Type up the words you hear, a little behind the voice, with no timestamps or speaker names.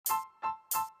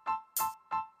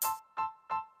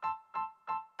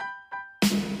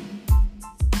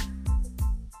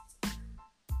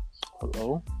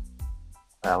Hello?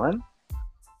 Alan?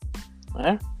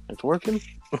 Eh? It's working?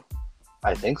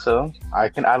 I think so. I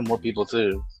can add more people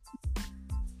too.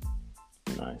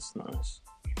 Nice.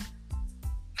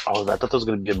 Oh, I thought there was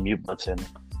going to be a mute button.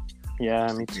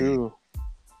 Yeah, me too.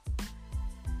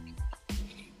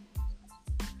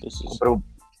 This is...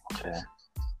 Okay.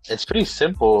 It's pretty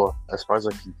simple as far as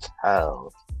I can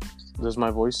tell. Does my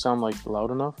voice sound like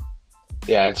loud enough?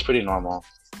 Yeah, it's pretty normal.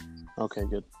 Okay,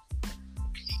 good.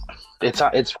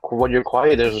 It's when you're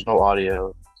quiet, there's no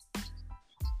audio.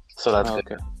 So that's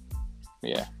good. Okay.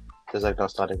 Yeah. There's like no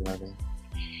static and everything.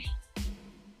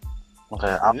 Okay,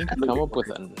 I need to come up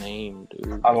with a name,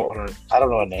 dude. I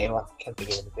don't know a name. I can't think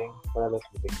of anything. But let's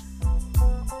think.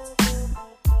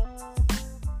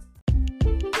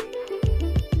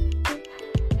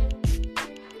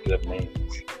 Good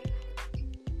names.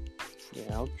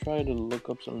 Yeah, I'll try to look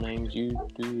up some names. You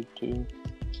do too.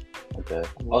 Okay.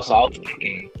 Also,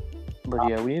 But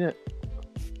yeah, we need it.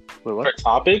 Wait, for what?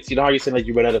 topics, you know how you said like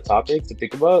you ran out of topics to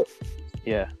think about?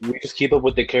 Yeah. We just keep up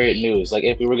with the current news. Like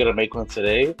if we were gonna make one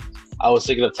today, I was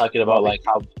thinking of talking about like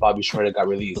how Bobby Shmurda got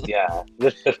released. Yeah,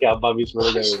 how Bobby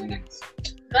Shmurda got released.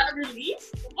 Got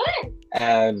released? When?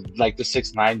 And like the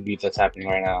 6ix9ine beef that's happening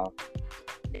right now.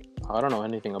 I don't know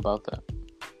anything about that.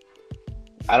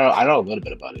 I know a little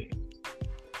bit about it.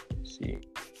 Let's see.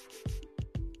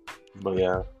 But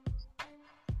yeah.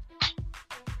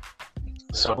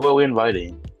 So who are we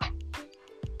inviting?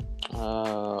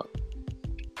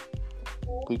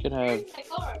 We could have,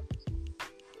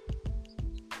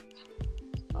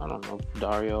 I don't know,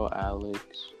 Dario, Alex,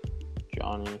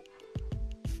 Johnny,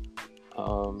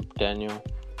 Daniel.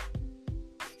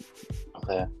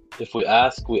 Okay. If we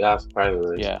ask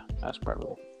privately. Yeah, ask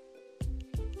privately.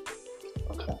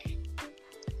 Okay.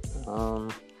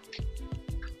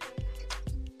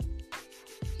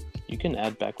 You can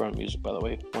add background music, by the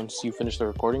way, once you finish the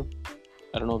recording.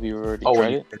 I don't know if you already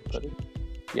tried it, but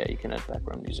yeah, you can add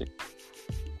background music.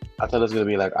 I thought it was gonna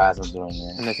be like as I'm doing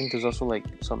it. And I think there's also like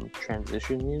some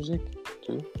transition music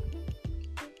too,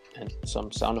 and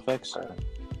some sound effects. Okay.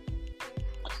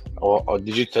 Oh,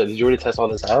 did you already test all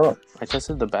this out? I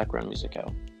tested the background music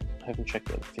out. I haven't checked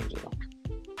the other things though.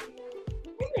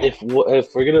 If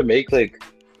we're gonna make like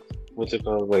what's it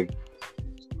called, like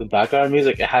the background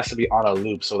music, it has to be on a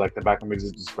loop. So like the background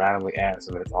music just randomly ends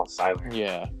and then it's all silent.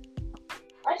 Yeah.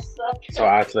 I suck. So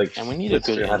I have to like. And we need a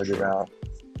good how to do intro.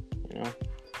 that. You know.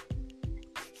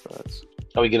 So that's.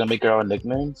 Are we gonna make our own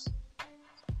nicknames?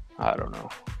 I don't know.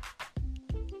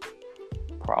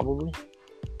 Probably.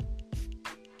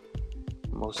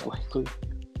 Most likely.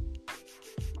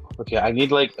 Okay, I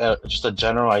need like just a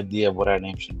general idea of what our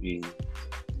name should be.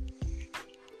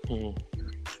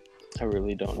 I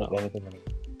really don't know.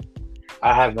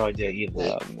 I have no idea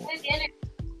either.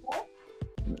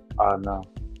 No.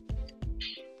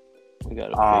 We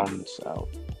gotta figure this out.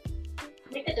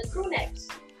 Make it the crew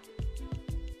next.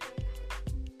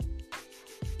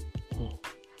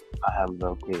 I have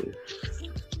no clue.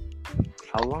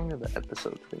 How long are the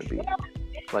episodes gonna be?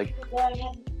 Like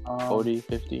 40,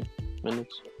 50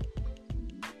 minutes?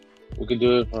 We could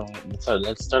do it from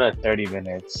let's start at 30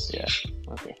 minutes. Yeah.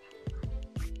 Okay.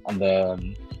 And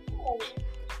then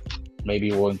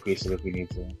maybe we'll increase it if we need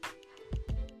to.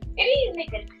 Maybe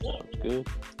make a Sounds good.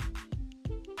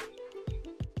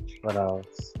 What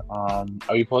else?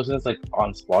 Are you posting this like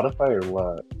on Spotify or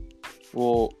what?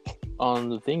 Well, on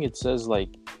the thing it says like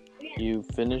you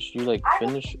finish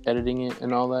editing it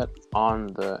and all that on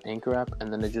the Anchor app,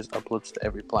 and then it just uploads to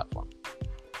every platform.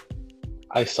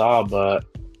 I saw, but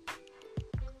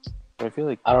I feel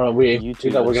like I don't know.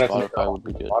 YouTube we're and gonna Spotify would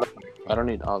be good. Spotify. I don't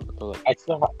need all like.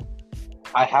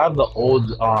 I have the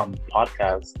old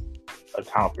podcast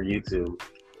account for YouTube.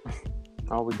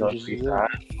 Oh, we can Don't just see use that.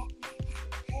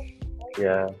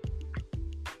 Yeah.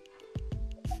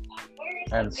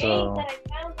 And so,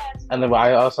 and then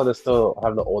I also still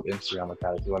have the old Instagram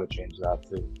account if you want to change that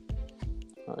too.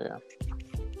 Oh yeah,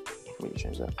 we can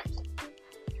change that.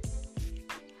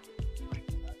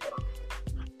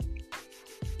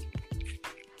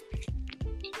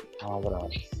 What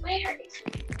else?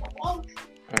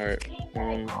 All right.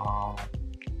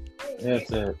 That's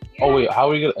it. Oh wait, how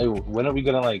are we gonna? When are we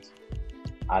gonna like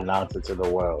announce it to the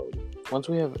world? Once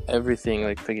we have everything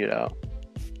like figured out,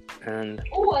 and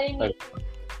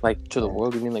like to the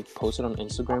world, you mean like post it on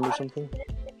Instagram or something?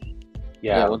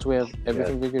 Yeah. Once we have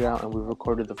everything figured out and we've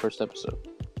recorded the first episode.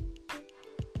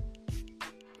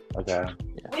 Okay.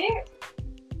 Yeah.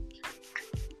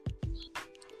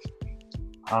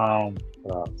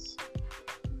 What else?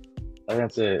 I think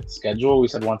that's it. Schedule, we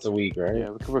said once a week, right? Yeah,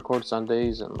 we could record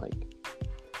Sundays and like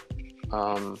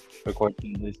record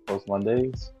these post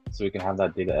Mondays so we can have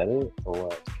that day to edit, or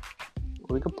what?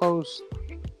 We could post.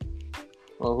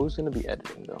 Well, who's gonna be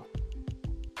editing though?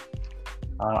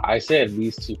 I say at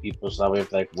least 2 people, so that way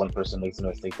if like one person makes a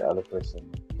mistake, the other person.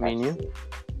 Me and you?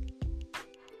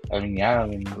 I mean, yeah. I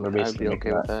mean, we're basically I'd be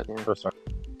okay with that. Yeah. First one.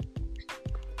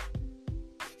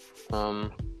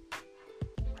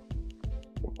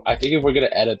 I think if we're gonna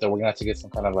edit, then we're gonna have to get some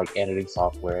kind of like editing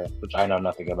software, which I know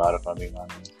nothing about, if I'm being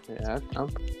honest. Yeah, I'm...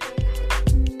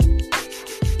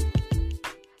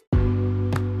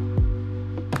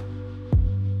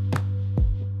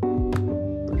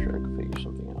 for sure I could figure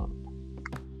something out.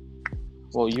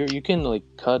 Well, you can like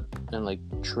cut and like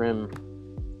trim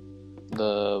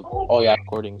the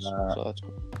recordings, so that's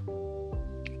cool.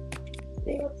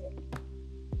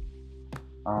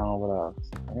 What else?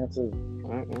 I have to.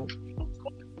 Alright, well.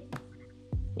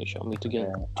 We shall meet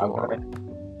again tomorrow.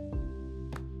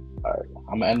 Alright,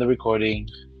 I'm gonna end the recording.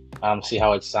 See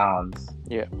how it sounds.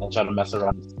 Yeah. And try to mess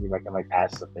around and see if I can like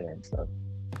add stuff in and stuff.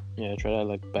 Yeah, try to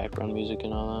like background music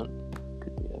and all that.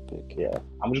 Could be epic. Yeah,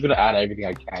 I'm just gonna add everything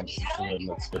I can.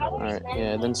 Alright,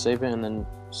 yeah, then save it and then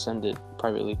send it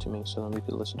privately to me so then we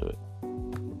could listen to it.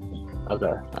 Okay.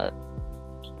 Alright.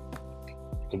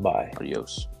 Goodbye.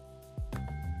 Adios.